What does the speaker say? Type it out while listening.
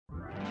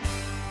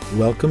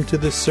Welcome to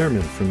this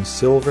sermon from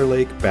Silver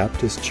Lake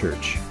Baptist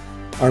Church.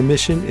 Our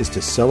mission is to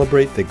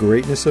celebrate the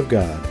greatness of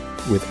God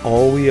with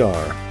all we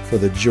are for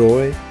the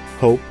joy,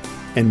 hope,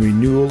 and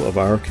renewal of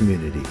our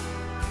community.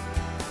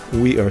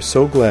 We are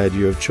so glad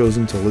you have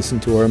chosen to listen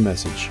to our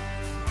message.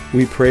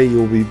 We pray you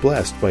will be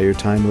blessed by your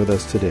time with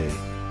us today.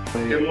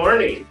 Good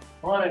morning.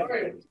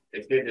 Morning.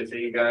 It's good to see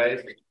you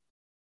guys.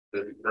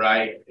 This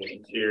bright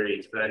and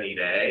cheery sunny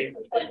day.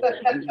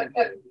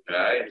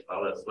 Right?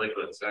 All this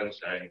liquid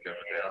sunshine coming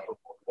out.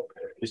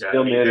 You're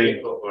still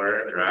grateful for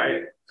it,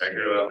 right? I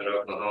grew up in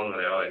Oklahoma.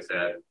 They always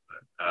said,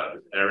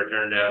 never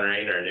turn down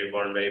rain or a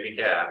newborn baby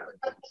calf.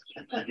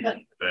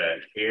 But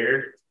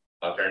here,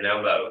 I'll turn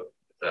down both.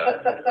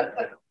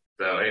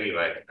 So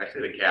anyway,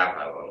 actually the calf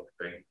I won't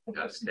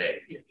have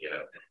steak,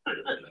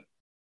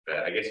 But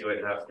I guess you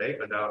wouldn't have steak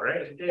without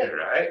rain,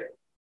 right?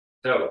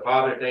 So,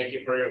 Father, thank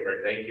you for your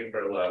word. Thank you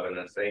for loving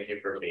us. Thank you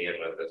for being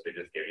with us. We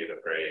just give you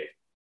the praise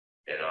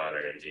and honor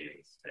in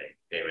Jesus' name.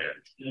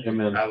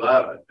 Amen. I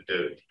love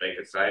to make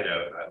a side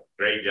note. A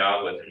great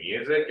job with the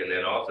music, and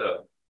then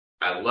also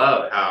I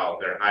love how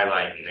they're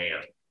highlighting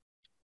NAM.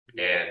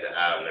 And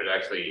there's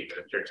actually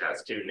the church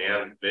has two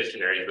NAM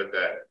missionaries, but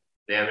the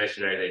NAM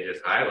missionary they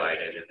just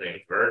highlighted, his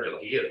name's Virgil.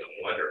 He is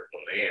a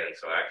wonderful man.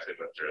 So I actually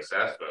went through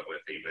assessment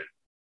with him,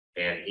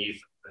 and he's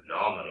a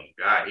phenomenal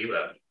guy. He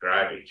left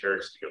Driving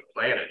Church to go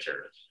plant a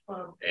church.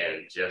 Wow.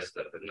 And just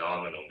a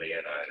phenomenal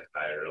man.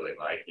 I really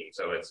like him.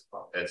 So it's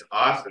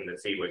awesome to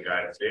see what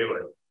God is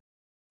doing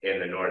in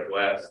the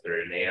Northwest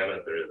through NAM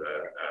and through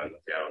the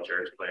Seattle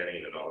church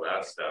planting and all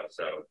that stuff.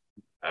 So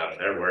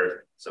they're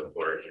worth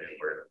supporting, and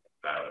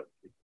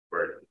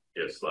we're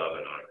just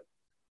loving on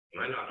it.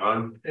 Am I not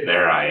on?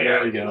 There I am.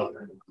 There we go.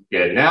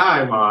 Good. Now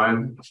I'm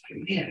on.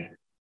 Man.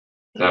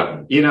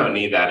 So you don't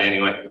need that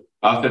anyway.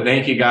 Also,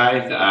 thank you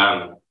guys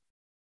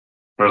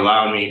for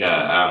allowing me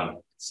to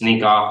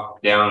sneak off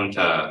down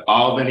to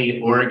Albany,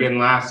 Oregon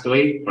last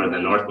week for the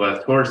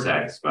Northwest Horse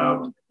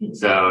Expo.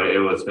 So it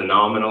was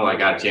phenomenal. I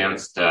got a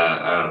chance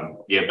to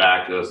get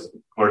back. Those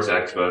horse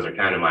expos are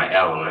kind of my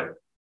element.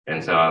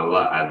 And so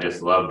I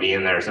just love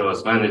being there. So it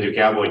was fun to do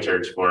cowboy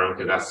church for them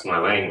because that's my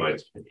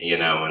language,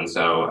 And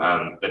so,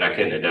 but I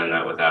couldn't have done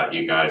that without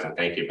you guys. And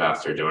thank you,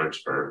 Pastor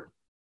George, for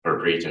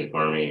preaching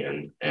for me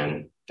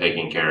and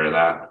taking care of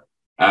that.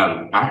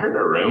 I heard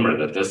a rumor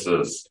that this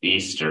is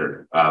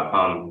Easter,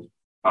 Palm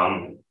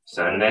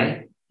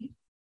Sunday.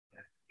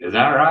 Is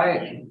that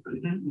right?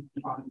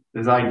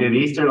 Is did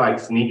Easter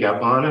sneak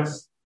up on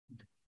us?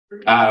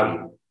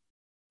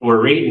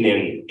 We're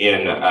reading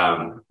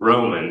in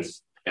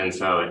Romans, and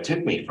so it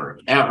took me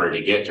forever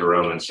to get to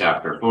Romans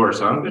chapter 4.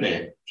 So I'm going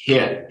to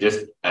hit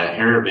just a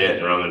hair bit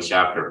in Romans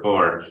chapter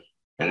 4,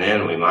 and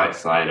then we might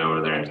slide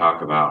over there and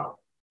talk about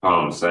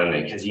Palm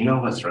Sunday. Because you know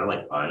what's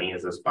really funny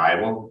is this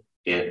Bible.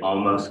 It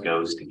almost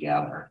goes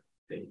together.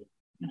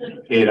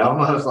 It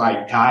almost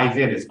ties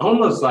in. It's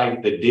almost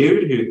like the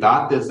dude who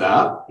thought this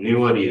up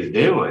knew what he was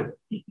doing.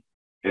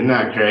 Isn't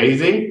that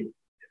crazy?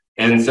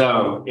 And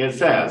so it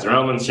says,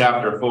 Romans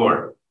chapter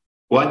 4,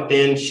 what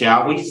then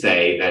shall we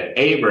say that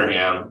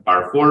Abraham,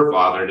 our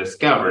forefather,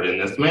 discovered in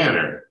this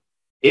manner?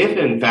 If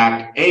in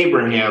fact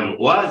Abraham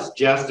was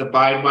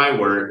justified by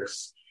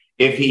works,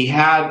 if he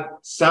had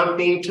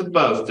something to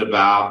boast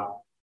about,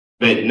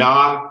 but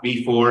not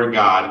before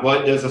God.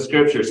 What does the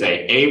scripture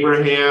say?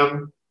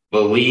 Abraham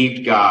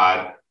believed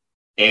God,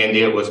 and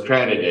it was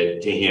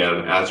credited to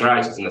him as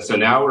righteousness. So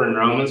now we're in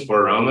Romans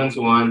 4, Romans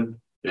 1.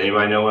 Does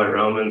anybody know what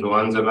Romans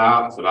 1's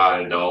about? It's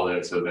about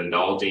indulgence, of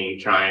indulging,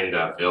 trying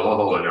to fill a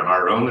hole in our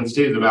heart. Romans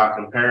 2 is about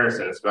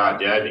comparison. It's about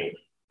judging.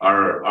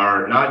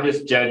 Our not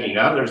just judging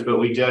others, but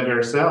we judge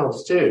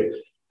ourselves too.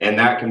 And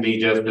that can be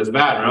just as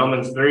bad.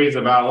 Romans 3 is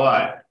about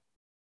what?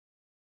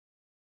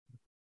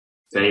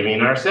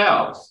 Saving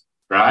ourselves.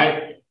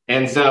 Right?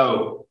 And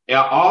so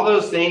all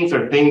those things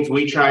are things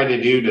we try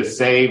to do to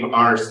save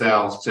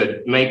ourselves,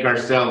 to make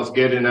ourselves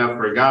good enough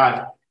for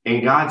God.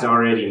 And God's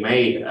already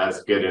made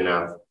us good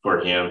enough for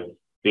him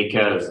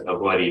because of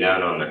what he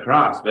done on the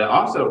cross. But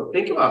also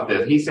think about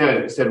this. He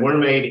said we're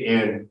made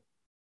in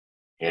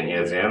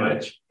his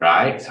image,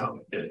 right?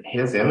 So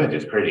his image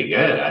is pretty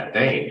good, I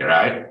think,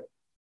 right?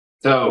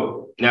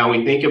 So now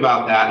we think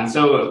about that. And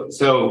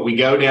so we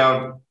go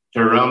down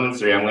to Romans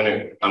 3.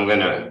 I'm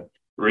gonna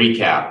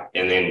recap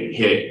and then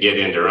get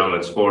into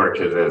Romans 4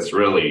 because it's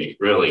really,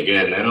 really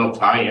good. And then it'll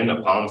tie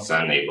into Palm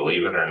Sunday,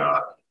 believe it or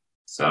not.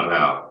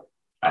 Somehow.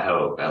 I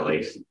hope, at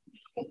least.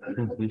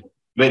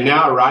 But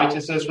now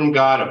righteousness from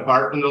God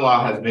apart from the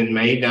law has been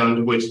made known,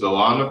 to which the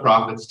law and the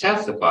prophets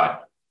testify.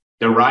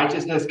 The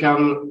righteousness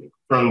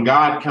from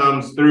God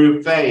comes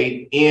through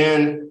faith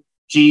in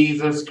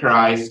Jesus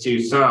Christ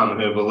to some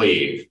who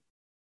believe.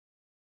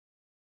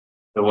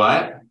 The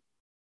what?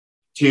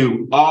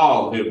 To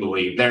all who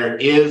believe. There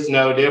is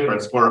no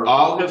difference, for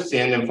all have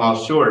sinned and fall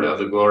short of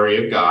the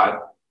glory of God.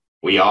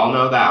 We all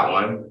know that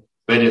one.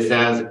 But it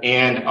says,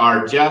 and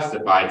are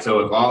justified. So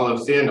if all have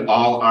sinned,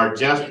 all are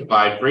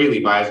justified freely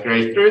by his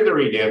grace through the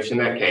redemption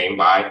that came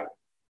by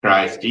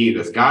Christ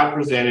Jesus. God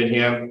presented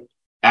him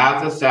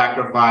as a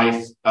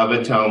sacrifice of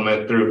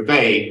atonement through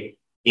faith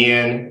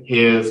in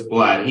his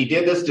blood. He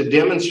did this to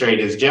demonstrate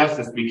his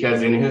justice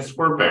because in his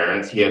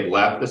forbearance, he had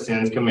left the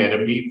sins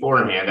committed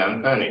beforehand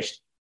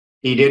unpunished.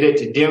 He did it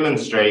to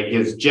demonstrate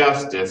his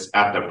justice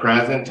at the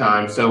present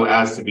time so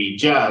as to be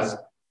just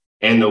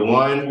and the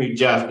one who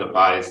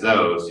justifies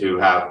those who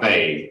have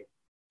faith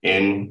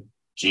in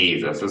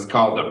Jesus. It's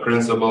called the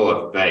principle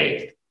of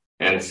faith.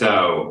 And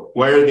so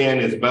where then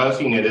is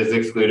boasting? It is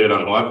excluded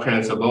on what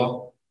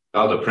principle?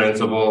 Oh, the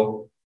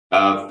principle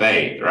of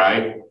faith,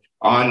 right?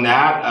 On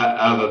that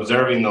of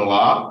observing the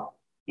law?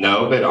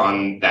 No, but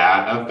on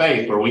that of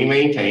faith, where we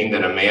maintain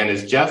that a man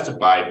is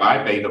justified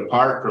by faith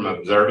apart from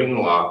observing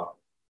the law.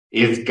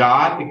 Is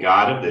God the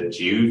God of the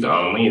Jews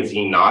only? Is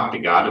he not the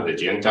God of the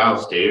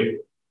Gentiles too?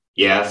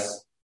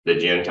 Yes, the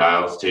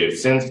Gentiles too.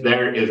 Since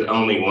there is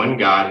only one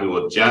God who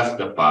will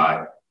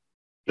justify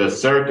the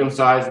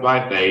circumcised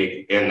by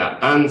faith and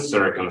the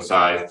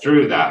uncircumcised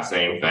through that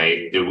same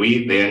faith, do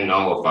we then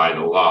nullify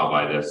the law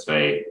by this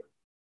faith?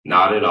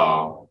 Not at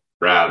all.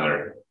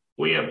 Rather,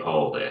 we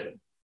uphold it.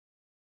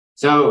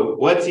 So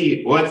what's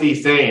he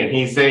saying?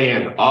 He's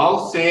saying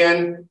all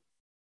sin,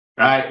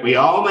 right? We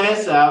all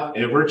mess up.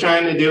 And if we're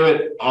trying to do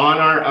it on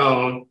our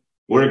own,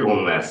 we're going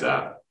to mess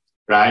up,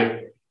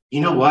 right?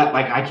 You know what?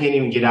 Like, I can't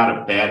even get out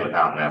of bed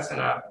without messing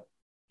up,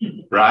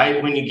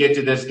 right? When you get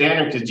to this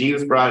standard, because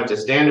Jesus brought it to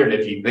standard,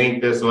 if you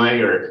think this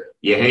way or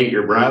you hate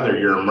your brother,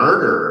 you're a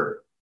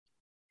murderer.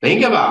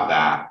 Think about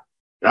that.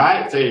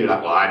 Right? So you're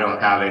like, well, I don't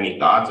have any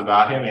thoughts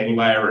about him.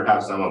 Anybody ever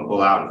have someone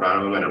pull out in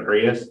front of him in a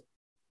Prius?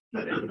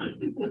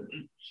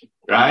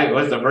 Right?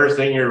 What's the first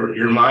thing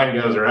your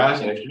mind goes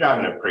rushing? If you're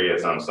driving a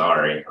Prius, I'm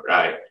sorry,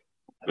 right?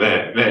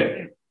 But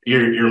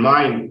your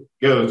mind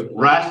goes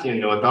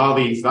rushing with all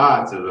these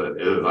thoughts. It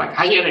was like,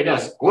 I should have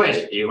just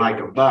squished you like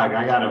a bug.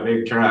 I got a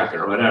big truck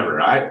or whatever,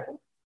 right?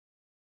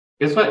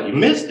 Guess what? You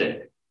missed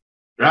it,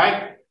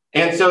 right?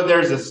 And so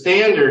there's a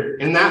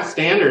standard, and that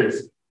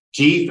standard's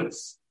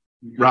Jesus.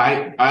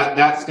 Right?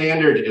 That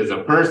standard is a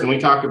person. We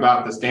talk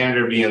about the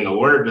standard being the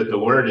word, but the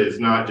word is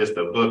not just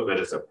a book, but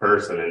it's a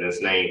person, and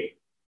his name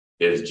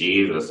is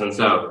Jesus. And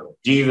so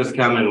Jesus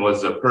coming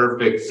was a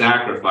perfect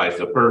sacrifice,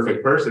 a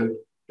perfect person.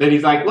 That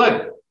he's like,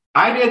 look,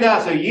 I did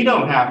that so you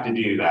don't have to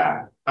do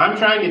that. I'm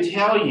trying to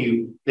tell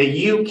you that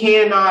you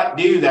cannot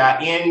do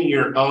that in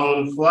your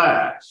own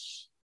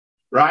flesh,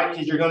 right?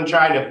 Because you're going to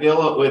try to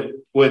fill it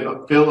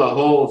fill the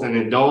holes and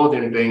indulge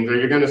in things, or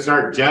you're going to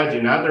start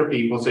judging other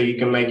people so you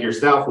can make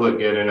yourself look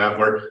good enough,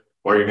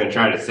 or you're going to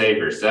try to save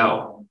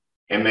yourself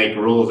and make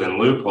rules and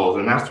loopholes.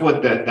 And that's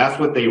what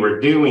they were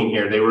doing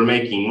here. They were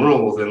making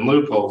rules and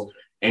loopholes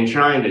and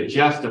trying to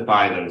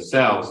justify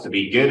themselves to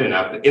be good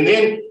enough. And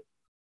then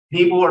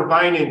people were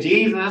finding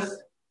Jesus,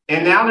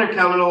 and now they're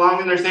coming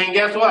along and they're saying,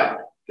 guess what?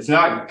 It's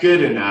not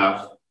good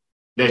enough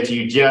that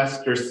you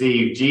just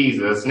receive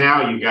Jesus.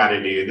 Now you got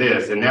to do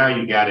this, and now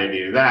you got to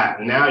do that,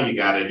 and now you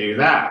got to do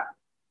that,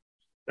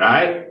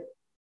 right?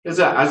 I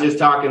was just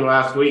talking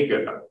last week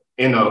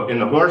in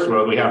the horse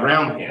world, we have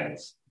round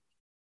pens,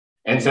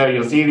 and so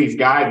you'll see these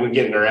guys would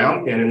get in a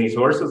round pen, and these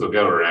horses will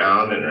go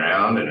around and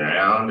around and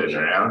around and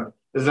around.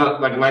 This is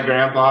like my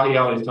grandpa. He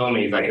always told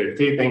me, he's like, there's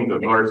two things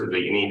with horses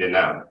that you need to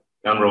know.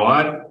 Number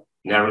one,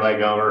 never let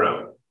go of a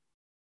rope.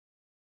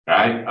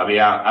 Right? I'll be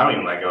out. I don't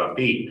even let go of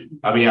feet.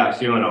 I'll be out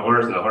shoeing a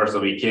horse, and the horse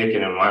will be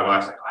kicking, and my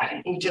wife's like, why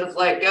didn't you just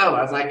let go?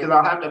 I was like, because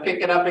I'll have to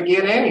pick it up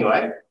again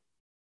anyway.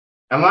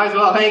 I might as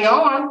well hang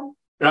on,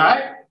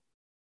 right?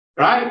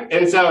 Right?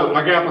 And so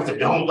my grandpa said,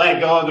 don't let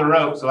go of the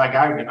rope. So like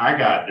I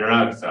got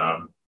drugged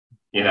some.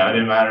 You know, it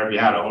didn't matter if you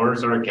had a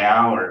horse or a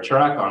cow or a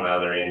truck on the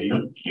other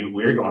end.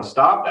 We're going to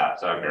stop that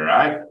sucker,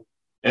 right?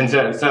 And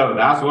so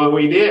that's what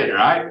we did,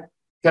 right?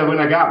 So when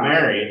I got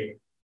married,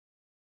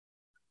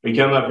 we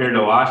come up here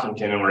to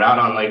Washington, and we're out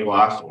on Lake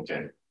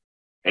Washington,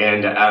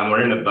 and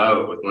we're in a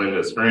boat with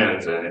Linda's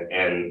friends,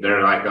 and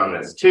they're like on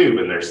this tube,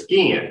 and they're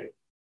skiing.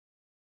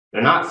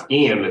 They're not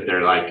skiing, but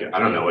they're like, I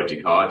don't know what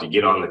you call it. You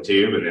get on the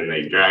tube, and then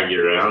they drag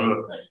you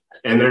around,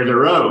 and there's a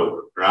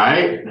rope,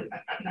 right?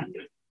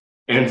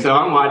 And so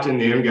I'm watching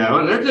them go,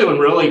 and they're doing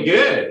really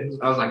good.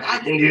 I was like, I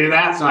can do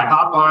that. So I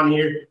hop on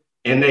here,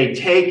 and they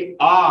take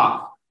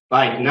off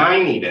like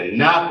 90 to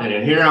nothing,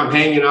 and here I'm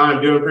hanging on,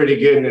 I'm doing pretty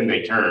good, and then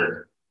they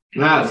turn.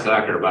 That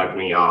sucker bucked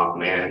me off,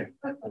 man.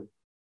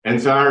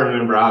 And so I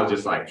remember I was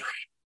just like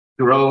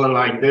rolling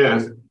like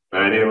this,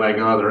 but I didn't let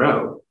go of the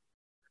rope.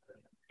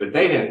 But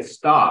they didn't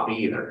stop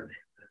either.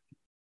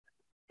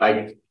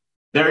 Like,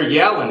 they're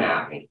yelling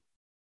at me,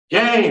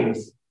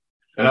 James.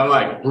 And I'm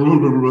like,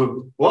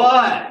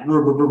 what? Let go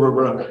of the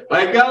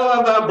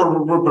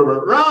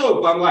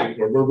rope. I'm like,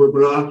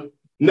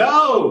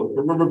 no,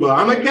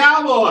 I'm a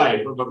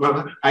cowboy.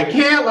 I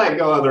can't let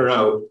go of the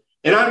rope.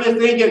 And I'm just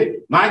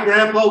thinking, my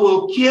grandpa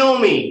will kill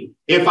me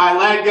if I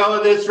let go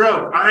of this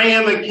rope. I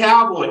am a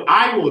cowboy.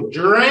 I will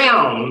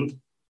drown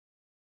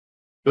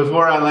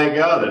before I let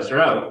go of this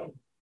rope.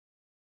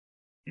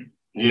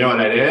 You know what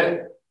I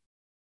did?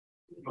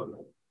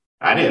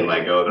 I didn't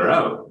let go of the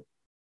rope.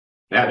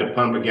 They had to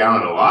pump a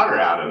gallon of water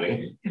out of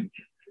me.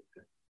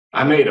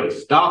 I made them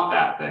stop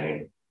that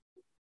thing.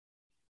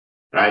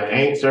 right?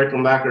 They ain't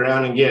circling back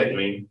around and getting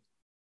me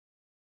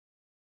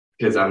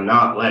because I'm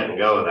not letting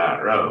go of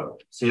that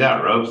rope. See,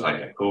 that rope's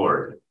like a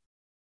cord.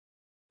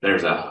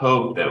 There's a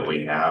hope that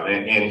we have.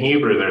 In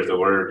Hebrew, there's a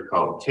word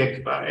called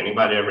tikva.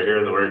 Anybody ever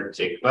hear the word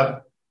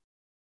tikva?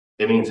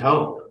 It means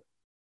hope.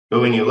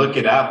 But when you look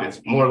it up,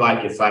 it's more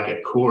like it's like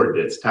a cord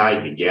that's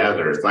tied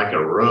together. It's like a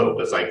rope.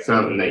 It's like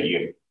something that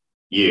you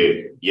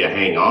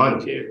hang on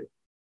to,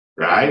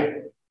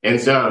 right? And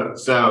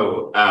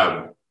so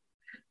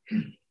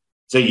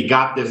you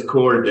got this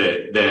cord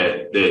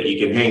that you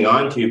can hang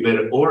on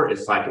to, or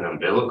it's like an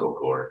umbilical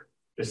cord.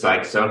 It's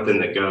like something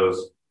that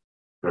goes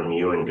from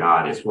you and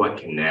God. It's what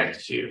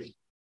connects you.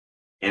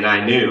 And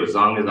I knew as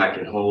long as I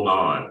can hold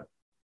on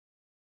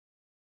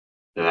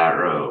to that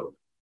rope,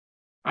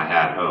 I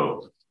had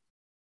hope.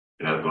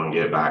 And I was going to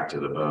get back to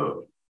the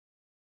boat.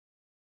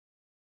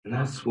 And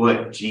that's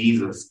what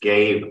Jesus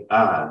gave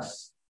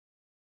us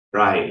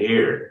right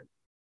here.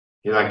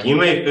 He's like, you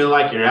may feel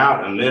like you're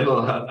out in the middle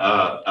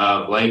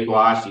of Lake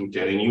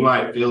Washington, and you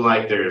might feel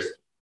like there's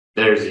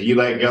you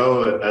let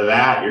go of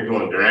that, you're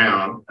going to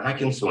drown. I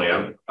can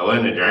swim. I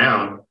wouldn't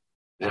drown,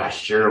 but I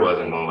sure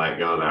wasn't going to let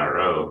go of that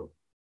rope.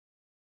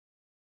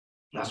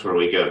 That's where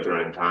we go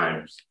through in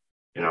times,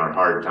 in our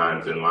hard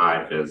times in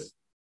life, is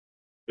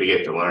we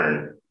get to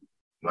learn.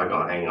 Am I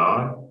going to hang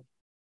on?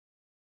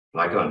 Am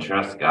I going to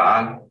trust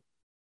God?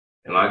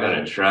 Am I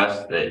going to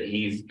trust that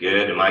He's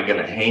good? Am I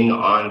going to hang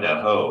on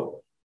to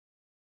hope?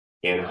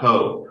 In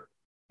hope,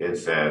 it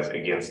says,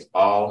 against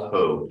all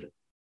hope,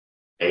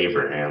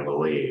 Abraham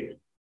believed.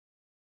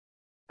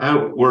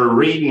 We're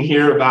reading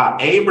here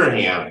about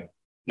Abraham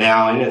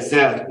now, and it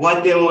says,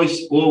 what then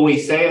will we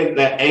say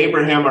that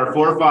Abraham, our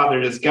forefather,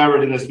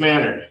 discovered in this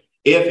manner?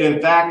 If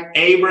in fact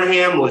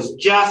Abraham was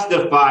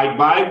justified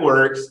by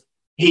works,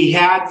 he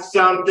had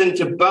something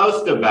to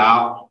boast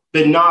about,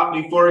 but not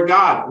before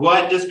God.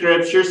 What does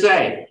Scripture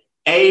say?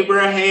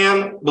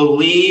 Abraham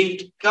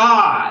believed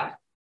God,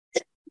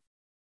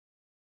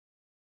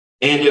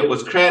 and it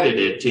was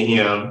credited to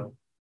him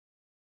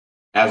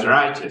as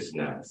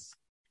righteousness.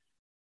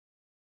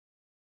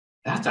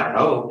 That's our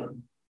hope.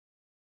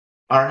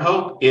 Our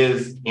hope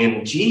is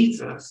in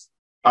Jesus.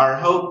 Our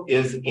hope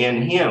is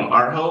in Him.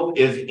 Our hope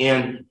is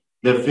in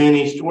the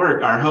finished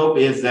work. Our hope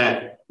is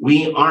that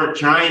we aren't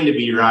trying to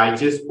be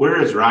righteous. We're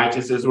as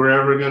righteous as we're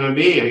ever going to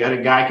be. I got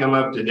a guy come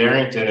up to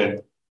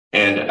Darrington,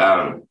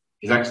 and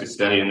he's actually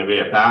studying to be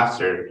a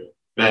pastor.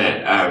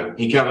 But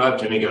he come up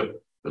to me and goes,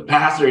 the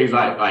pastor, he's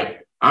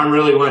like, I'm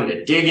really wanting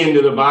to dig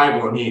into the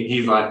Bible. And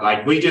he's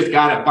like, we just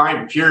got to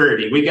find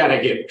purity. We got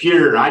to get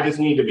pure. I just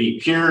need to be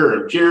pure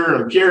and pure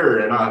and pure.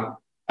 And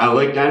I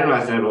looked at him.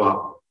 I said,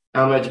 well,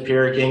 how much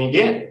pure can you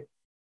get?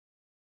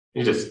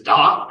 He just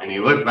stopped and he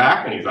looked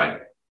back and he's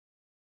like,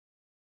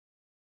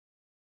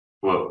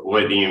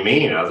 what do you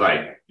mean? I was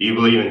like, do you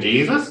believe in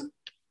Jesus?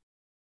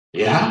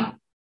 Yeah.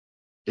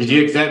 Did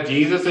you accept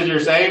Jesus as your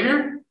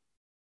Savior?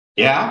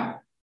 Yeah.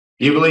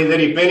 Do you believe that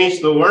He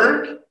finished the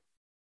work?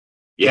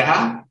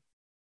 Yeah.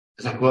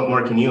 It's like, what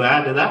more can you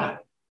add to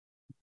that?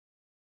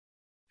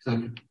 It's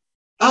like,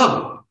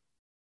 oh,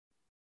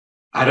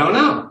 I don't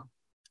know.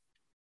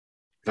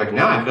 It's like,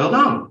 now I feel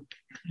dumb.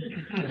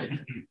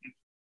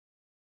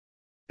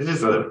 This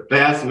is the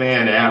best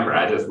man ever.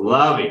 I just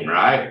love him,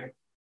 right?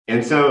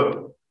 And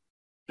so,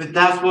 but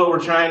that's what we're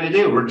trying to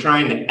do. We're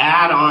trying to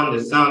add on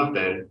to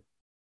something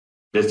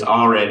that's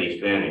already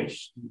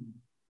finished.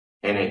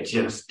 And it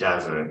just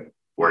doesn't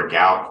work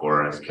out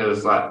for us.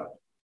 Because like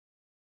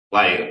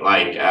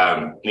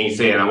me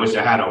saying, I wish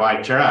I had a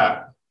white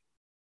truck.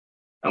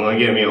 I'm going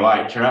to get me a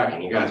white truck.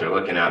 And you guys are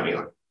looking at me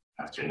like,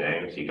 Pastor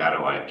James, you got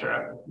a white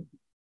truck.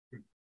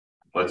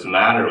 What's the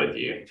matter with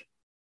you?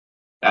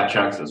 That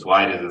truck's as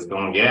white as it's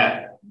going to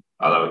get.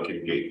 Although it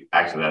could be,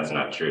 actually, that's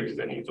not true because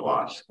it needs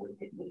washed.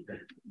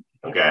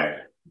 Okay.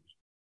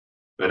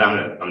 But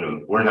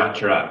we're not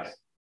trucks,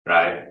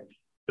 right?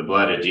 The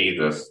blood of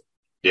Jesus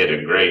did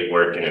a great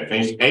work and it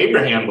finished.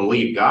 Abraham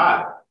believed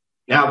God.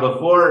 Now,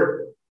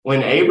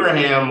 when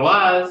Abraham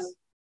was,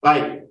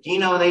 they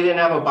didn't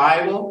have a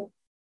Bible.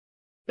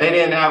 They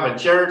didn't have a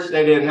church.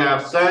 They didn't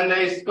have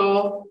Sunday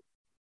school.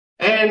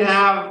 They didn't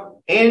have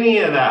any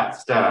of that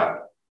stuff.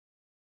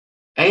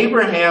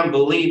 Abraham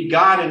believed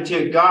God and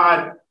took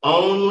God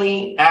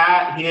only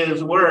at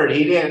His word.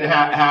 He didn't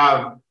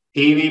have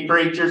TV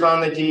preachers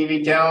on the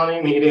TV telling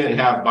him. He didn't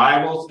have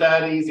Bible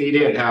studies. He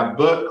didn't have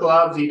book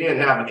clubs. He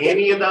didn't have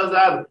any of those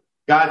others.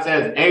 God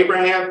says,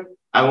 Abraham,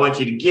 I want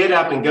you to get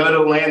up and go to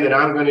the land that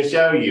I'm going to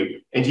show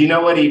you. And do you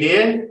know what he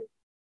did?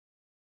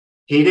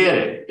 He did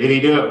it. Did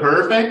he do it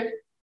perfect?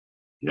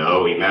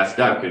 No, he messed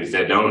up because he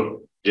said,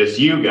 don't just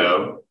you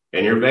go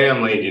and your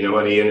family. Do you know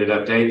what he ended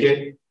up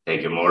taking?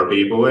 Taking more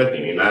people with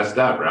him. He messed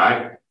up,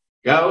 right?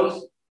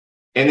 Goes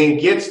and then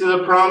gets to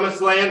the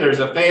promised land. There's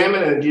a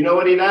famine. And do you know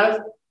what he does?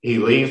 He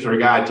leaves where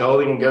God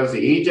told him and goes to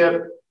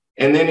Egypt.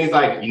 And then he's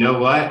like, you know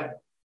what?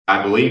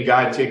 I believe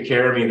God took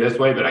care of me this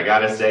way, but I got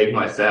to save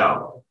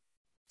myself.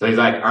 So he's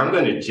like, I'm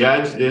going to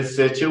judge this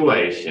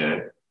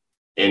situation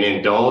and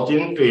indulge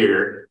in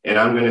fear. And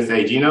I'm going to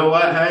say, do you know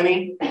what,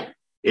 honey?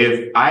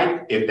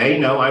 If they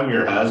know I'm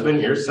your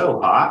husband, you're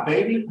so hot,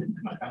 baby.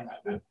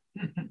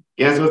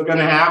 Guess what's going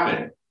to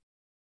happen?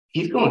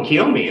 He's going to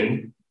kill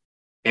me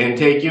and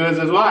take you as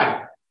his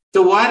wife.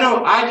 So why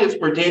don't I just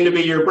pretend to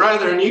be your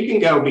brother and you can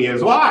go be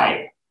his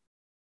wife?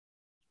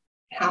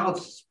 How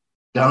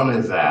dumb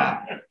is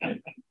that?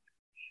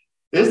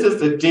 This is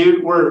the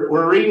dude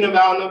we're reading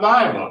about in the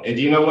Bible. And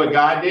do you know what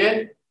God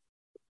did?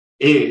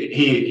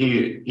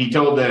 He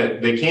told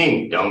the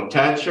king, don't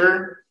touch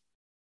her.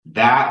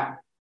 That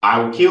I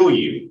will kill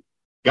you.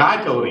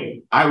 God told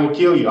him, I will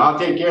kill you. I'll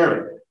take care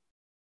of it.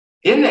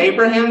 Isn't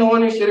Abraham the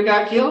one who should have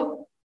got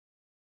killed?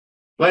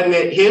 Wasn't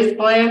it his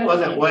plan?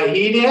 Wasn't what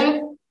he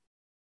did?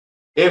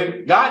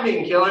 If God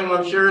didn't kill him,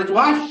 I'm sure his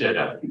wife should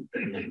have.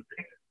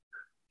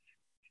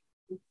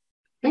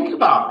 Think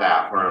about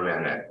that for a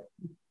minute.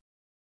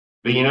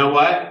 But you know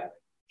what?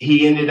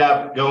 He ended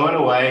up going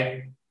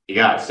away. He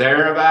got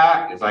Sarah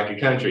back. It's like a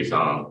country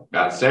song.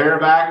 Got Sarah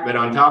back, but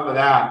on top of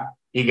that,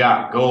 he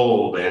got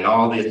gold and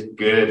all this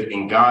good,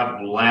 and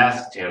God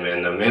blessed him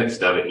in the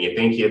midst of it. And you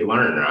think he'd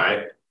learn,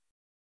 right?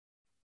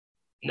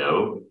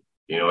 No.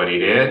 You know what he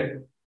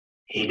did?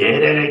 He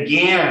did it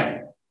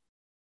again.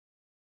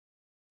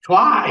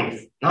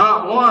 Twice,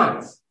 not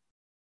once.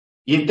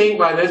 You'd think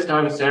by this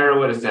time Sarah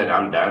would have said,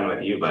 I'm done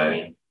with you,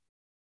 buddy.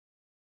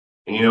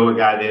 And you know what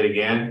God did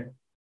again?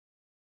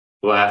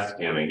 Blessed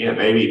him again.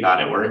 Maybe he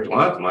thought it worked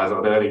once, might as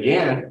well do it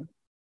again.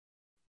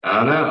 I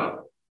don't know.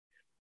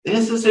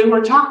 This is who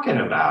we're talking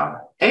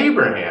about.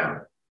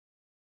 Abraham.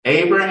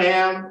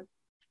 Abraham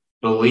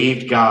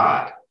believed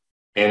God,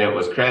 and it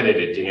was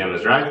credited to him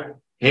as right.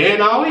 He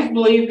didn't always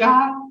believe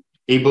God.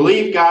 He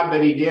believed God,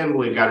 but he didn't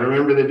believe God.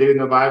 Remember the dude in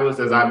the Bible that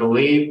says, I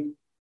believe,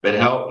 but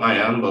help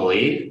my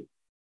unbelief?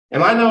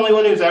 Am I the only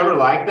one who's ever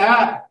like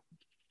that?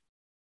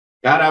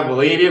 God, I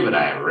believe you, but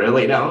I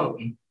really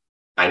don't.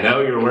 I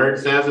know your word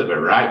says it, but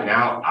right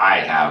now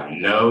I'm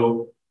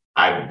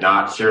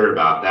not sure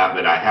about that,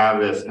 but I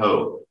have this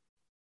hope.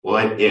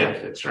 What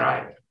if it's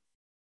right?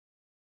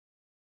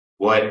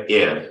 What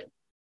if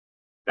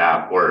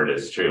that word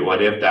is true?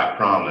 What if that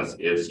promise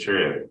is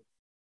true?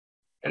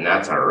 And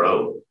that's our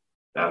hope.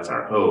 That's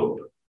our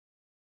hope.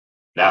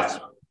 That's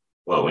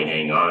what we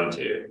hang on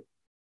to.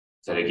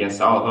 That against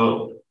all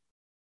hope,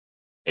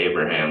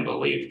 Abraham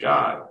believed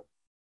God,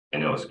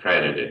 and it was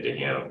credited to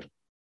him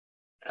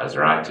as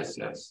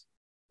righteousness,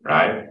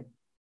 right?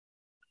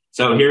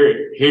 So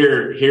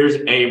here's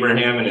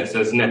Abraham, and it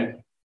says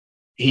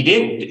he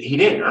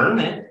didn't earn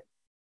it.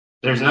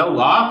 There's no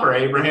law for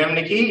Abraham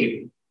to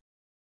keep.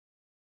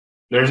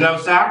 There's no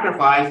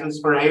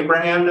sacrifices for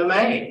Abraham to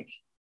make.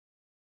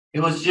 It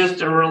was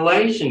just a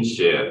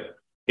relationship.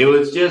 It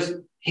was just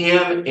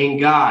him and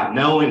God,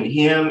 knowing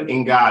him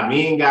and God.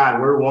 Me and God,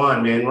 we're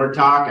one, man. We're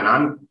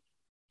talking.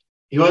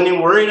 He wasn't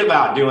even worried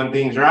about doing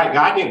things right.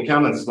 God didn't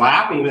come and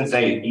slap him and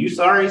say, you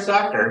sorry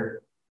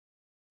sucker.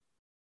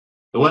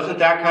 It wasn't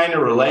that kind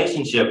of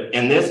relationship.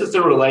 And this is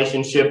the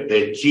relationship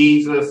that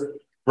Jesus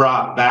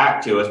brought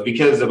back to us,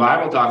 because the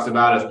Bible talks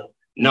about us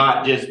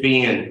not just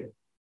being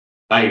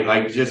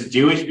like just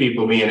Jewish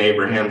people being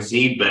Abraham's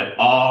seed, but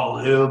all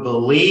who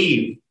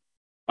believe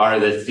are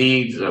the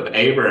seeds of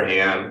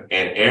Abraham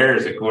and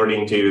heirs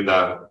according to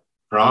the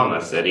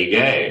promise that he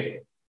gave.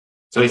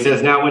 So he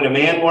says, now when a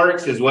man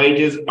works, his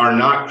wages are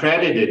not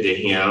credited to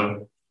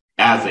him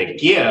as a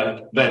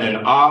gift, but an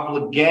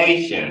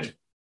obligation.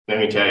 Let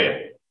me tell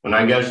you, when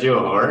I go shoe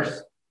a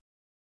horse,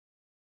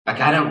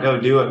 I don't go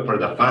do it for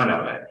the fun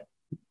of it.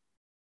 It's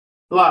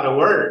a lot of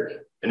work,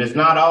 and it's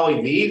not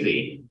always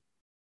easy,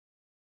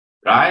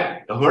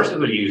 right? The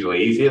horses are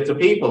usually easy. It's the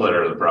people that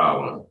are the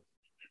problem,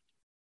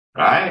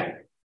 right?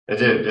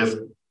 It just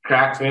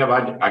cracks me up.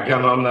 I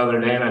come home the other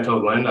day and I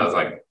told Linda, I was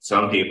like,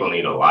 some people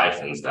need a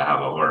license to have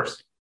a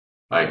horse.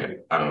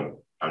 Like, I'm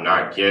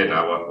not kidding.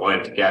 I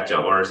went to catch a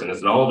horse, and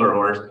it's an older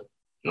horse, and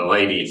the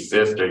lady's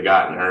sister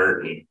gotten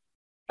hurt and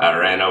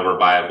ran over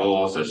by a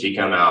bull. So she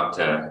come out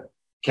to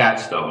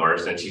catch the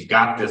horse, and she's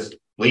got this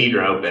lead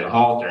rope and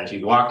halter, and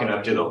she's walking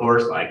up to the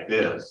horse like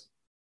this.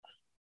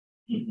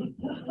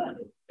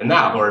 And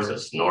that horse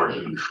is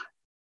snorting.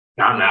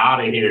 I'm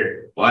out of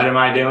here. What am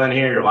I doing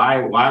here?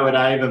 Why would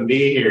I even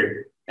be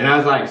here? And I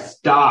was like,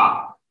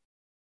 stop.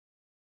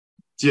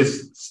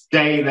 Just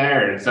stay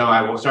there. And so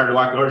I started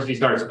walking the horse. He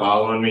starts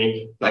following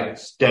me. Like,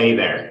 stay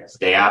there.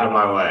 Stay out of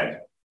my way.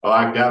 I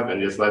walked up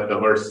and just let the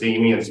horse see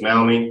me and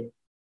smell me.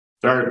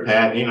 Started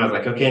patting. I was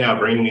like, okay, now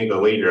bring me the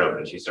lead rope.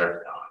 And she started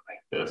going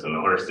like this. And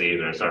the horse sees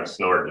her and starts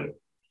snorting.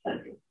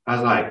 I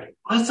was like,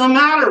 what's the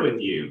matter with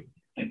you?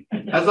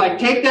 I was like,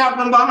 take that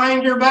from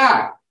behind your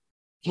back.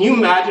 Can you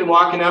imagine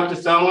walking up to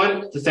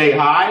someone to say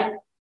hi?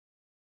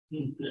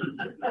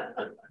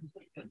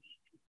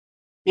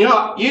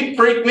 You'd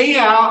freak me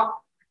out.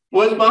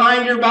 What's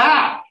behind your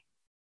back?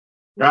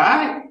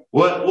 Right?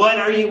 What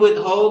are you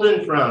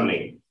withholding from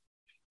me?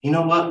 You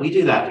know what? We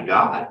do that to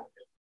God.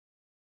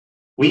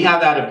 We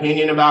have that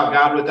opinion about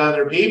God with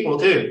other people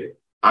too.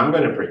 I'm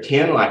going to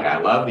pretend like I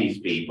love these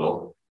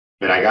people,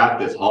 but I got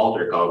this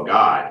halter called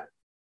God,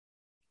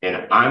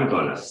 and I'm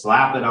going to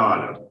slap it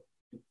on them.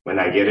 when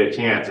I get a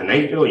chance. And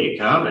they feel you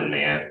coming,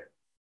 man.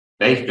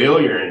 They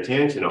feel your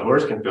intention. A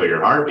horse can feel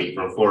your heartbeat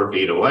from 4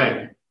 feet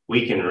away.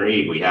 We can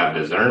read. We have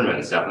discernment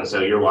and stuff. And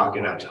so you're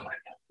walking up to them,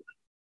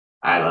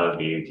 I love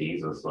you.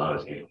 Jesus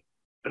loves you.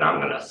 But I'm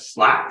going to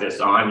slap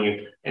this on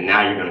you. And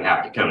now you're going to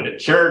have to come to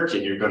church,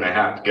 and you're going to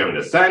have to come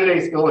to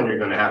Sunday school, and you're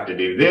going to have to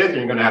do this, and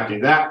you're going to have to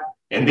do that.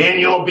 And then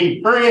you'll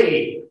be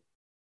free.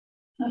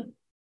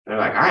 They're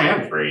like, I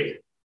am free.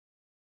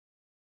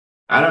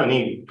 I don't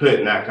need put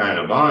in that kind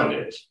of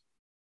bondage.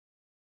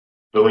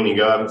 But when you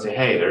go up and say,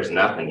 hey, there's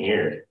nothing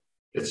here.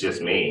 It's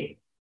just me.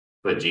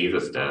 But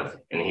Jesus does.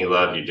 And he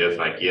loved you just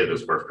like he is.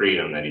 It's for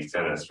freedom that he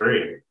sent us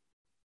free.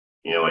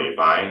 You know what you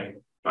find?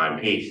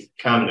 Find peace.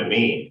 Come to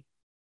me,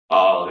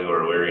 all who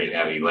are weary and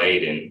heavy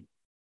laden,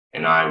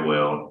 and I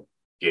will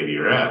give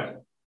you rest.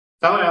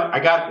 So I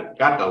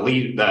got the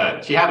lead.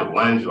 She had a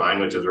lunge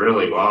line, which is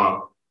really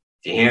long.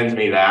 She hands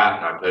me that,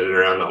 and I put it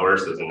around the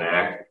horse's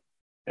neck.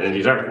 And then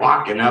she starts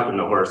walking up, and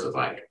the horse is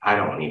like, I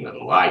don't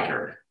even like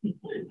her.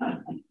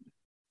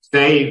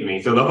 Save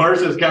me. So the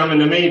horse is coming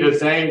to me to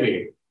save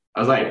me. I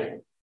was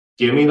like,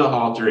 give me the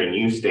halter and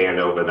you stand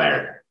over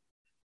there.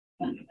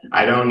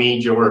 I don't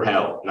need your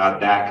help,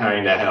 not that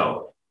kind of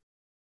help.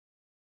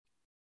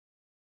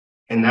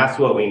 And that's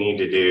what we need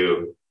to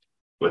do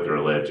with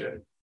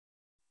religion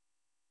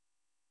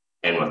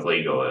and with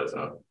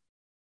legalism.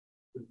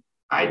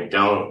 I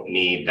don't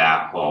need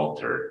that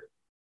halter,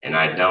 and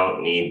I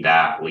don't need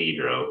that lead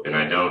rope, and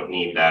I don't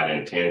need that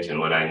intention.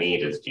 What I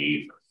need is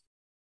Jesus.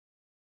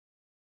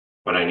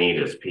 What I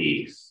need is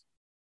peace.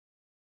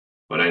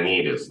 What I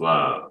need is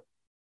love.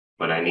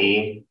 What I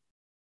need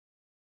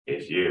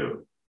is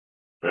you.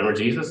 Remember,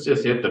 Jesus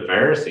just hit the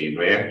Pharisees,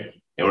 man.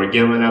 And we're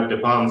giving up to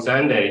Palm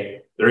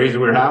Sunday. The reason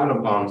we're having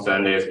a Palm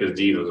Sunday is because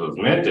Jesus was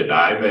meant to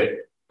die, but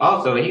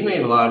also he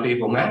made a lot of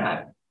people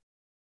mad.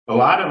 A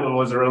lot of them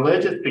was the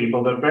religious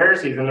people, the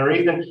Pharisees, and the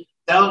reason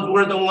those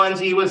were the ones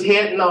he was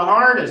hitting the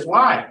hardest.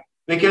 Why?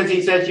 Because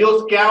he says,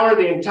 you'll scour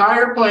the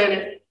entire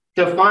planet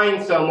to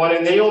find someone,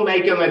 and then you'll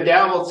make him a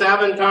devil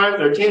 7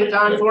 times or 10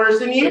 times worse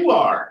than you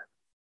are.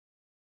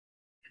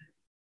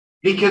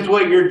 Because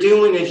what you're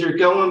doing is you're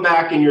going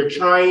back and you're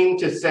trying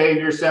to save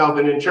yourself.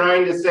 And in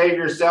trying to save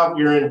yourself,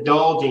 you're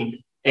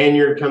indulging and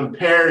you're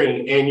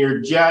comparing and you're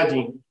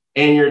judging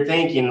and you're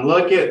thinking,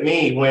 look at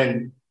me,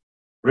 when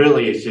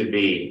really it should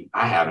be,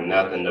 I have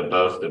nothing to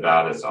boast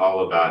about. It's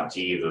all about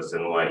Jesus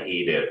and what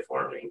he did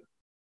for me.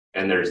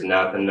 And there's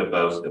nothing to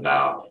boast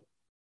about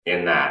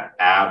in that.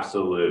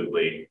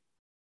 Absolutely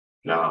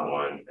not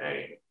one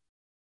thing.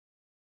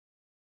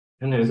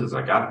 The news is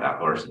I got that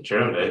horse and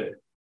trimmed it.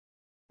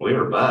 We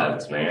were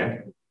buds,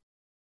 man.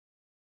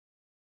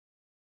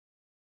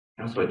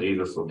 That's what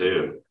Jesus will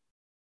do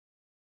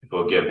if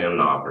we'll give him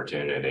the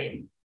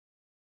opportunity.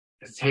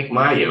 Let's take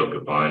my yoke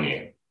upon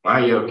you.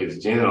 My yoke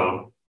is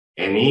gentle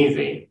and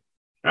easy,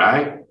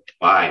 right?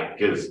 Why?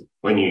 Because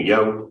when you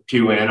yoke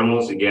 2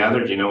 animals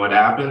together, do you know what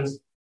happens?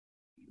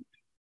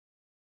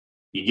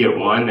 You get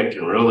one that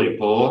can really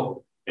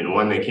pull and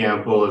one that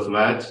can't pull as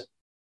much.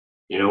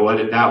 You know what?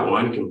 If that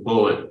one can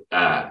pull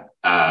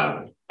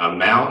a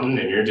mountain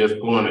and you're just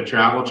pulling a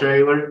travel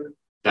trailer,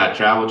 that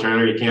travel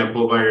trailer you can't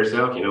pull by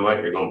yourself, you know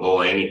what? You're going to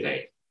pull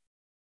anything.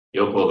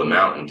 You'll pull the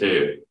mountain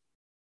too.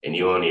 And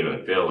you won't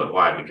even feel it.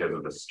 Why? Because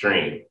of the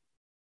strength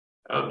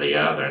of the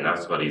other. And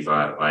that's what he's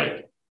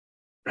like,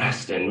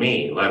 rest in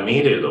me. Let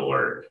me do the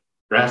work.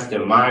 Rest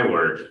in my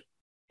work.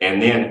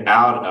 And then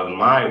out of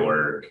my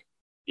work,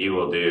 you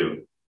will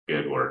do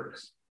good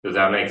works. Does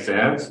that make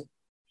sense?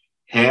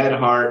 Head,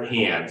 heart,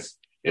 hands.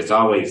 It's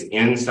always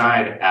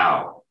inside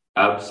out,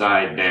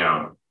 upside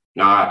down,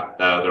 not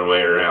the other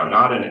way around.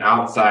 Not an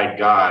outside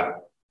God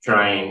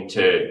trying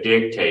to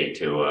dictate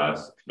to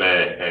us,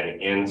 but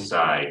an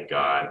inside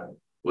God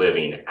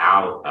living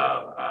out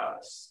of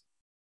us.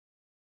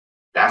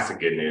 That's the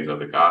good news of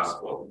the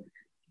gospel.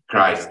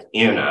 Christ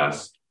in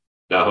us,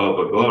 the hope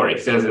of glory.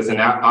 It says it's an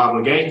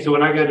obligation. So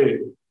when I go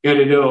to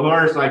do a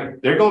horse,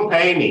 like, they're going to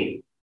pay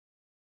me,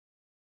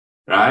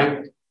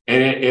 right?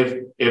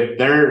 And if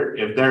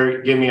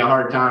they're giving me a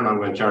hard time, I'm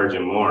going to charge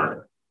them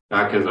more.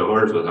 Not because the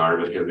horse was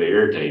hard, but because they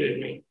irritated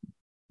me.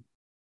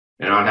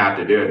 And I don't have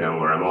to do it no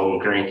more. I'm old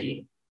and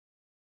cranky.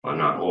 Well, I'm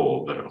not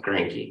old, but I'm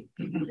cranky.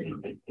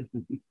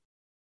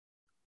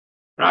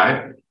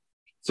 Right?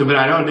 So, but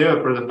I don't do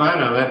it for the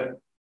fun of it.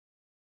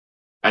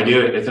 I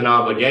do it. It's an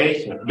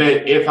obligation.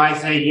 But if I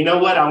say, you know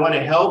what, I want to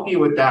help you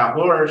with that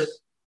horse,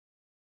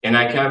 and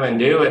I come and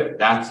do it,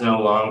 that's no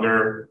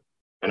longer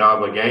an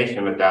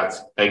obligation, but that's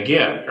a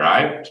gift,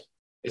 right?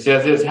 It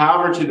says this,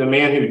 however, to the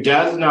man who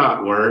does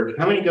not work.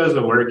 How many goes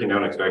to work and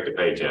don't expect a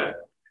paycheck?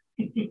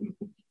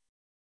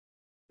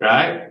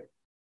 Right?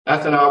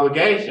 That's an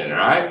obligation,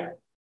 right?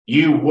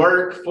 You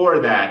work for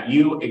that.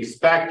 You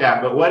expect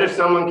that. But what if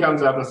someone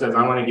comes up and says,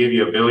 I want to give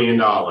you $1 billion?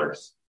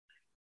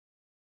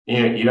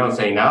 You don't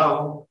say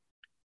no.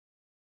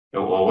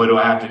 Well, what do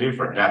I have to do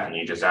for it? Nothing.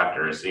 You just have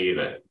to receive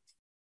it.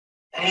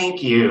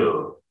 Thank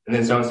you. And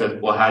then someone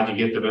says, well, how'd you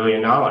get the $1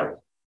 billion?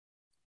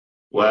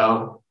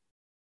 Well,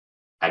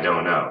 I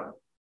don't know.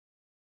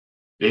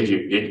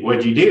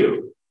 What'd you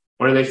do?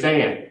 What are they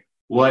saying?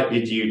 What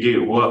did you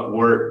do? What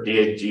work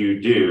did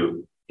you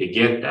do to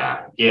get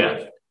that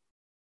gift?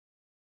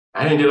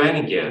 I didn't do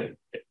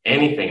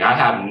anything. I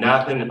have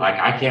nothing, like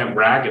I can't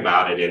brag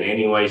about it in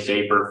any way,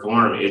 shape, or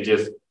form.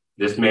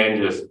 This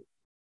man just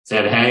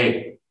said,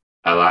 hey,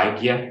 I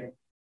like you,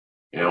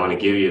 and I want to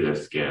give you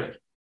this gift.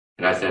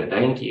 And I said,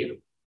 thank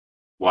you.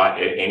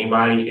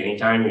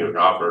 Anytime you're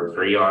offered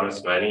free,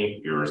 honest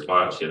money, your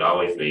response should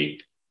always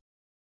be,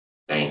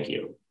 thank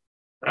you,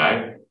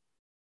 right?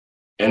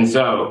 And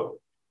so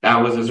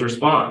that was his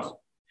response.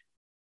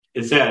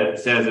 It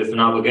says it's an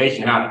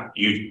obligation. How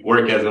you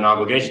work as an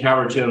obligation,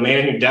 however, to a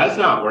man who does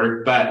not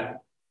work, but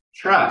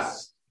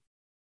trusts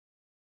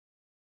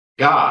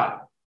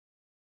God,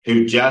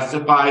 who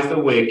justifies the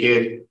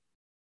wicked,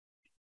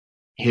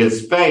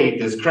 his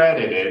faith is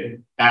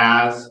credited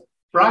as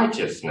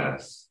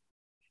righteousness.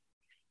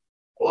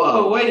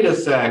 Whoa, wait a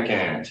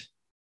second.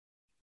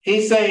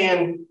 He's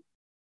saying,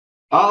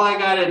 all I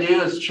got to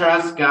do is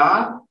trust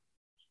God?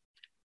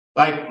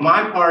 Like,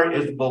 my part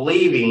is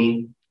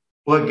believing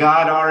what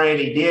God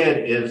already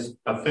did is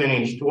a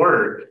finished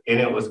work, and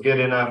it was good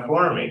enough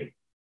for me.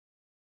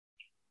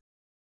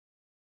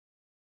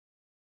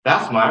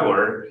 That's my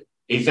work.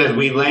 He says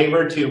we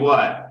labor to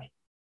what?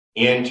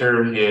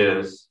 Enter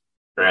his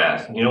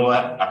rest. You know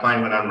what? I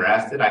find when I'm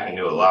rested, I can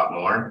do a lot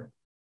more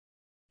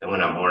than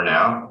when I'm worn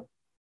out.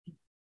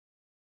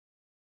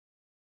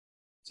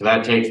 So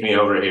that takes me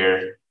over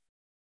here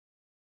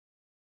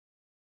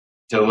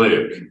to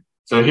Luke.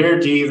 So here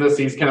Jesus,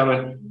 he's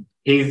coming.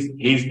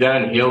 He's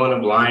done healing a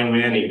blind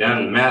man. He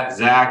done met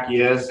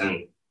Zacchaeus,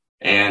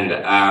 and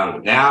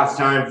now it's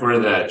time for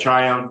the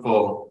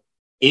triumphal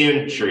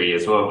entry,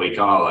 is what we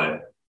call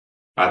it.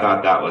 I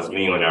thought that was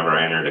me whenever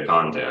I entered a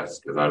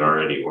contest because I'd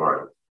already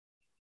won,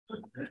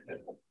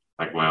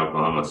 like my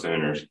Oklahoma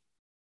Sooners.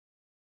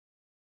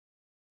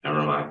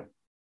 Never mind.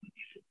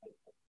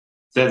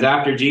 It says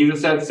after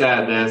Jesus had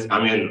said this,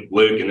 I'm in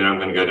Luke, and then I'm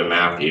going to go to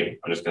Matthew.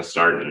 I'm just going to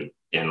start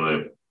in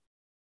Luke.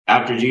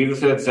 After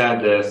Jesus had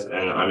said this,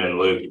 and I'm in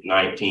Luke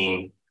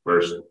 19,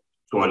 verse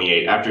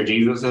 28. After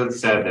Jesus had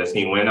said this,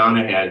 he went on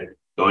ahead,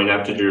 going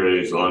up to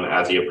Jerusalem.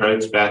 As he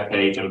approached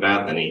Bethpage and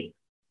Bethany,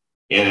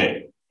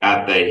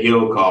 at the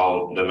hill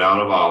called the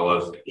Mount of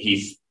Olives,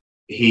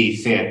 he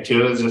sent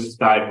two of his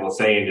disciples,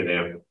 saying to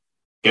them,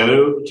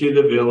 go to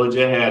the village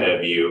ahead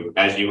of you.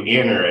 As you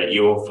enter it,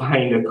 you will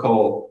find a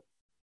colt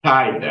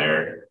tied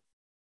there,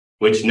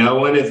 which no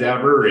one has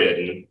ever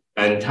ridden.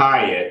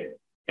 Untie it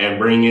and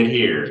bring it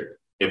here.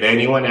 If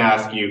anyone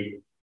asks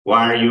you,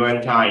 why are you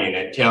untying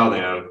it? Tell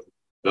them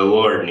the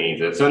Lord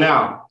needs it. So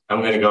now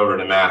I'm going to go over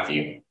to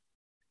Matthew.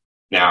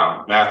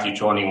 Now, Matthew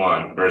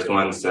 21, verse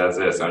 1 says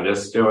this. I'm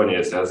just showing you.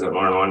 It says it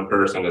more than one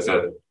person. It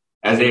says,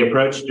 as they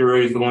approached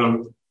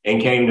Jerusalem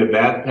and came to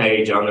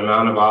Bethpage on the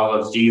Mount of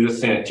Olives, Jesus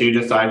sent two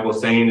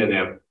disciples, saying to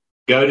them,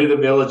 go to the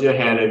village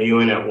ahead of you,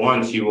 and at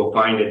once you will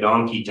find a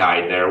donkey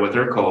tied there with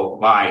her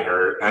colt by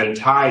her.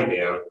 Untie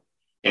them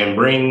and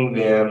bring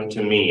them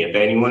to me. If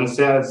anyone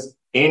says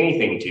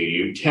anything to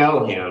you,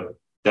 tell him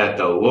that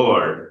the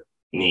Lord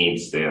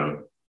needs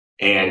them,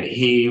 and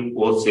he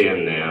will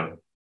send them,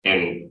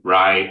 and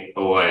right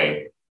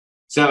away.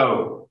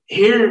 So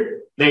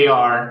here they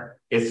are.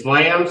 It's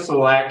Lamb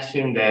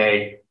Selection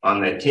Day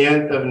on the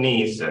 10th of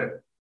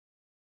Nisan.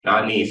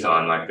 Not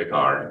Nissan like the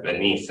car, but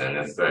Nisan.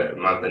 It's the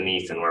month of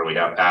Nisan where we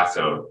have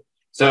Passover.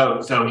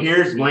 So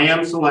here's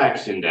Lamb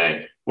Selection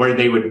Day, where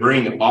they would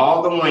bring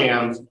all the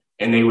lambs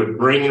and they would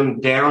bring them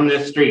down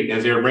the street.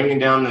 As they were bringing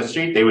down the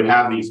street, they would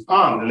have these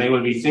palms, and they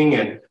would be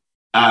singing,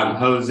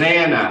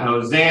 Hosanna,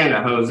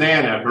 Hosanna,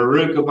 Hosanna,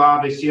 Baruch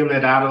haba b'shem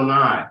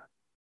Adonai.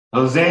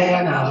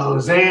 Hosanna,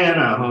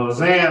 Hosanna,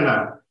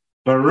 Hosanna,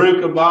 Baruch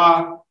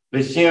haba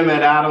b'shem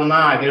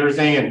Adonai. They were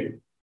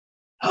saying,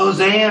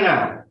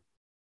 Hosanna.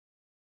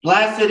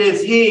 Blessed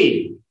is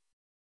he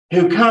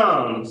who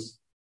comes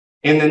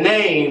in the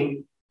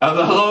name of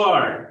the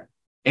Lord.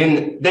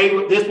 And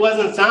this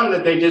wasn't something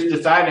that they just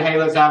decided, hey,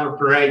 let's have a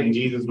parade and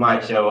Jesus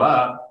might show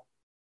up.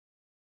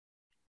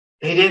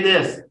 They did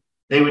this.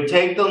 They would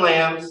take the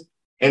lambs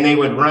and they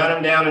would run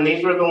them down. And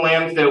these were the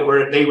lambs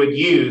that they would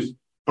use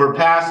for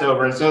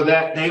Passover. And so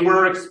that they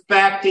were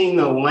expecting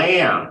the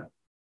lamb.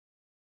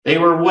 They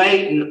were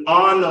waiting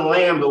on the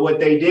lamb. But what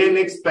they didn't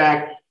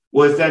expect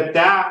was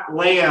that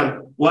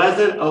lamb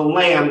wasn't a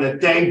lamb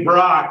that they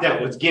brought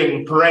that was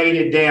getting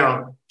paraded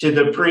down to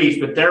the priest,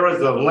 but there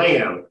was a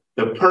lamb,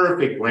 the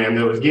perfect lamb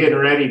that was getting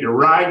ready to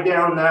ride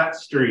down that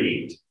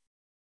street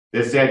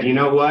that said, you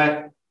know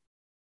what?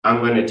 I'm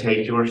going to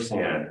take your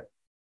sin,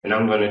 and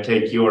I'm going to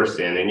take your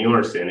sin and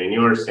your sin and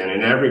your sin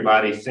and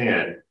everybody's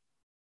sin,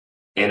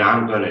 and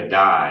I'm going to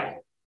die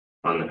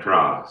on the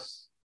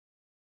cross.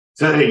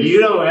 So that you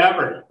don't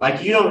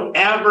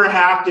ever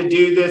have to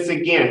do this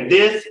again.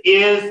 This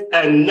is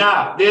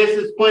enough. This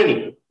is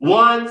plenty.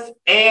 Once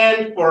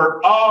and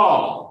for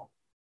all.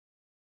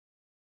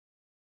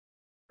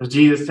 So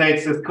Jesus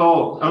takes this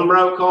colt,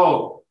 unbroke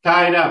colt,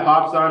 tied up,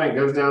 hops on it,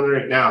 goes down the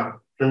ring. Now,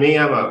 for me,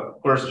 I'm a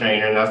horse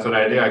trainer, and that's what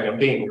I do. I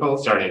compete in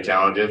colt starting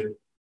challenges.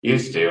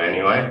 Used to,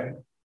 anyway.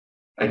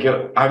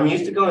 I'm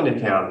used to going to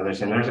towns and they're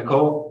saying, there's a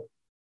colt.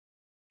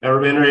 Never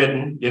been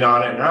ridden. Get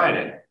on it and ride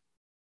it.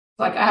 It's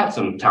like, I have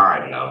some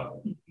time,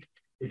 though.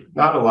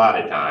 Not a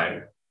lot of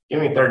time.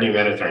 Give me 30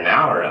 minutes or an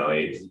hour at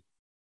least.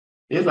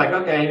 He's like,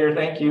 okay, here,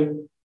 thank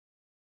you.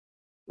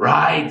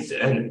 Rides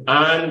an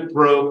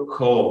unbroke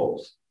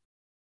colt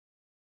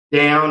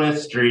down a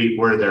street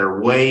where they're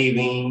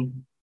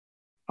waving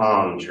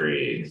palm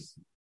trees.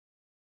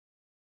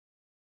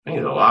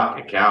 He's a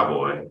lock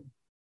cowboy.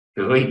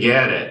 Because we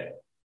get it.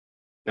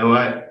 You know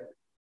what?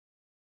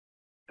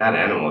 That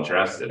animal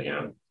trusted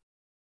him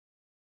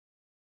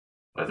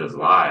with his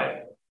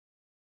life.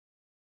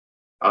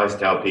 I always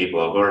tell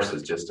people a horse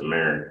is just a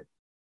mirror.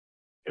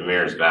 It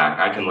mirrors back.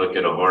 I can look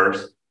at a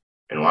horse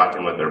and watch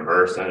them with their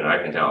person, and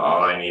I can tell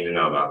all I need to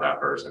know about that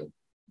person.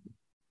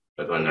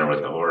 But when they're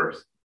with the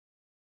horse,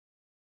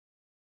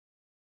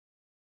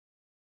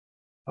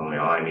 only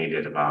all I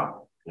needed to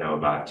know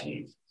about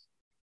Jesus.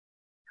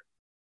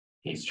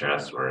 He's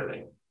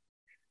trustworthy.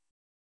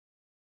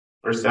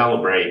 We're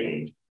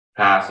celebrating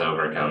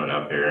Passover coming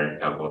up here in a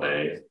couple of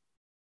days.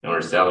 And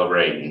we're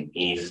celebrating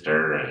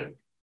Easter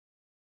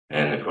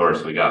and of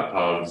course we got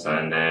Palm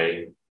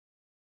Sunday.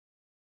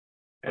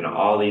 And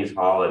all these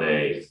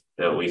holidays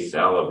that we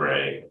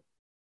celebrate.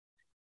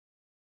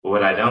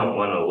 What I don't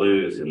want to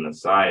lose in the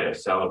sight of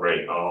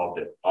celebrating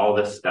all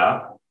this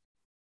stuff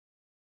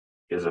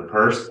is a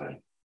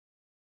person.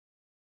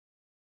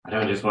 I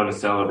don't just want to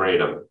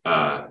celebrate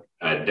a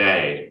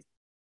day.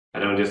 I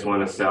don't just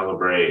want to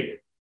celebrate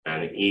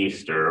an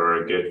Easter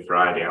or a Good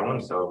Friday. I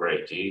want to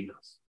celebrate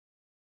Jesus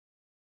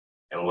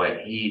and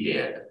what he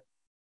did.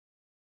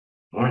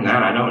 More than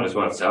that, I don't just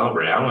want to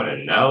celebrate. I want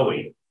to know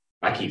him,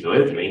 like he's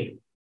with me.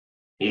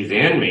 He's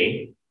in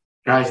me.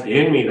 Christ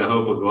in me, the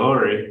hope of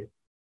glory.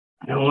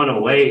 I don't want to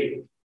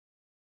wait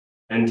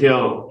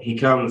until he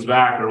comes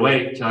back or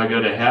wait till I go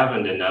to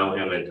heaven to know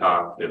him and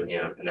talk to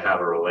him and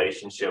have a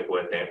relationship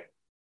with him.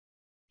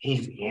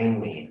 He's in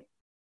me.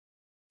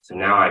 So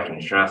now I can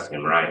trust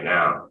him right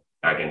now.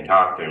 I can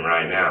talk to him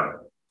right now.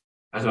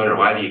 I was wondering,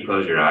 why do you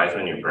close your eyes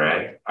when you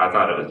pray? I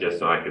thought it was just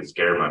so I could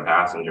scare my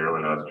passenger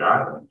when I was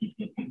driving.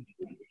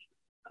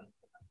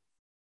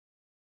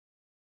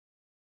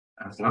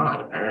 That's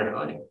not,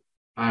 apparently.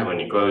 Why, when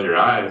you close your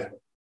eyes,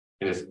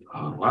 you just,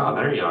 oh, wow,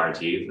 there you are,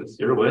 Jesus.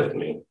 You're with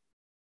me.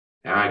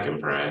 Now I can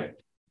pray.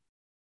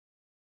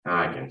 Now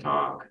I can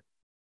talk.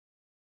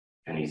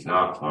 And he's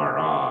not far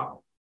off,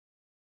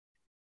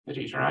 but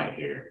he's right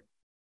here.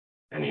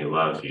 And he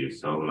loves you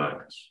so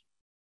much.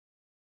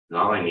 And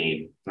all I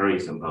need, throw you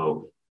some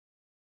hope.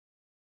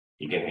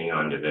 You can hang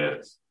on to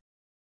this.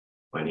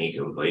 When he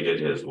completed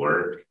his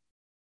work,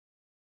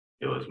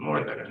 it was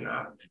more than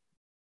enough.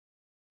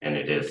 And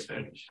it is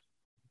finished.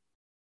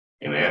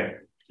 Amen.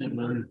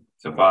 Amen.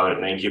 So, Father,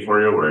 thank you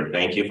for your word.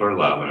 Thank you for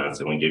loving us.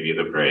 And we give you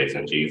the praise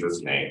in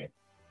Jesus' name.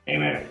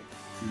 Amen.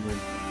 Amen.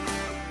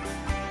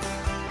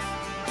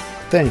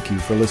 Thank you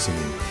for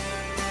listening.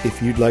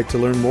 If you'd like to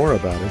learn more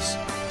about us,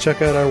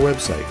 check out our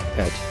website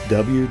at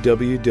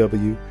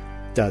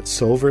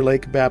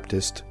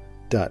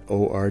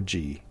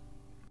www.silverlakebaptist.org.